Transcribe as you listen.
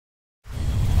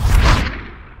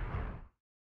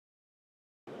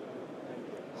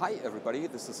Hi everybody,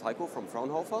 this is Hieko from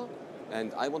Fraunhofer,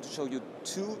 and I want to show you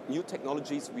two new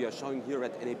technologies we are showing here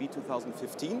at NAB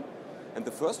 2015. And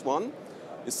the first one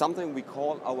is something we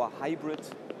call our hybrid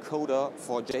coder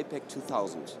for JPEG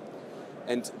 2000.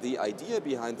 And the idea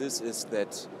behind this is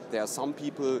that there are some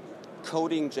people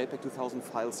coding JPEG 2000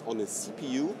 files on a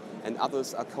CPU and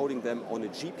others are coding them on a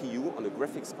GPU, on a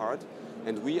graphics card.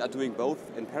 And we are doing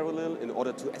both in parallel in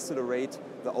order to accelerate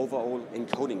the overall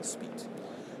encoding speed.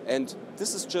 And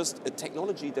this is just a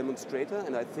technology demonstrator,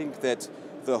 and I think that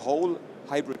the whole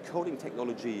hybrid coding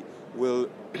technology will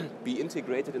be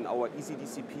integrated in our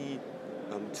EasyDCP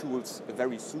tools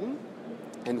very soon.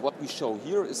 And what we show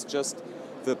here is just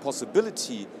the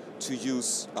possibility to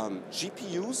use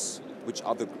GPUs, which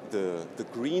are the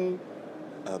green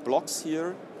blocks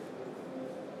here,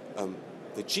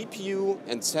 the GPU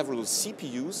and several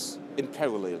CPUs in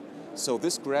parallel. So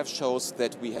this graph shows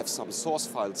that we have some source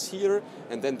files here,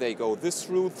 and then they go this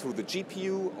route through the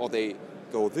GPU, or they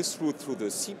go this route through the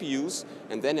CPUs,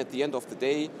 and then at the end of the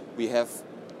day we have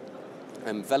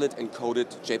valid encoded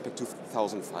JPEG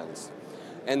 2000 files.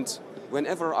 And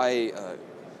whenever I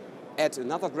add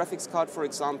another graphics card, for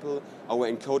example, our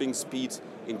encoding speed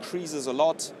increases a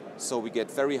lot, so we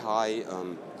get very high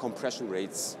compression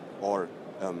rates or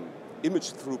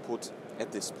image throughput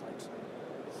at this point.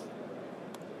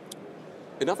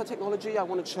 Another technology I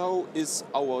want to show is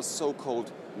our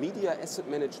so-called media asset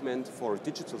management for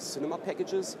digital cinema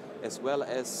packages, as well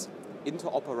as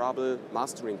interoperable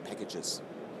mastering packages.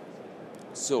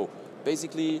 So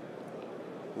basically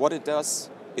what it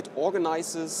does, it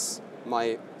organizes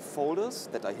my folders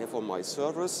that I have on my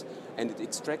servers, and it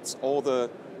extracts all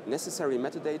the necessary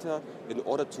metadata in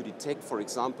order to detect, for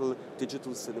example,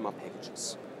 digital cinema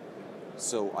packages.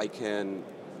 So I can,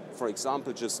 for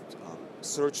example, just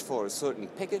search for a certain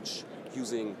package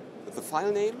using the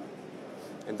file name,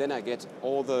 and then I get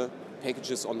all the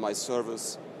packages on my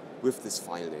servers with this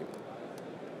file name.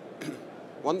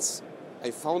 Once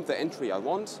I found the entry I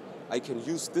want, I can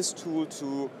use this tool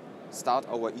to start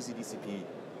our EasyDCP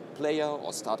player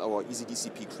or start our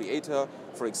EasyDCP creator.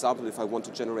 For example, if I want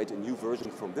to generate a new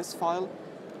version from this file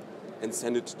and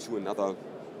send it to another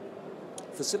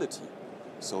facility.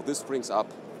 So this brings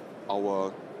up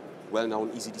our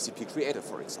well-known EasyDCP creator,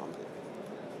 for example.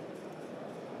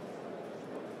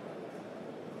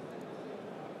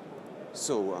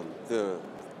 So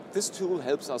this tool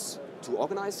helps us to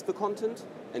organize the content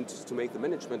and to make the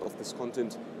management of this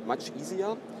content much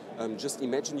easier. Just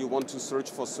imagine you want to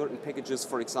search for certain packages,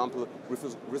 for example, with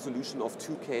a resolution of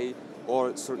 2K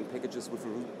or certain packages with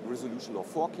a resolution of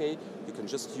 4K. You can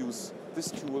just use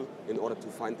this tool in order to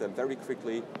find them very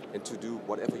quickly and to do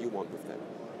whatever you want with them.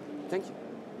 Thank you.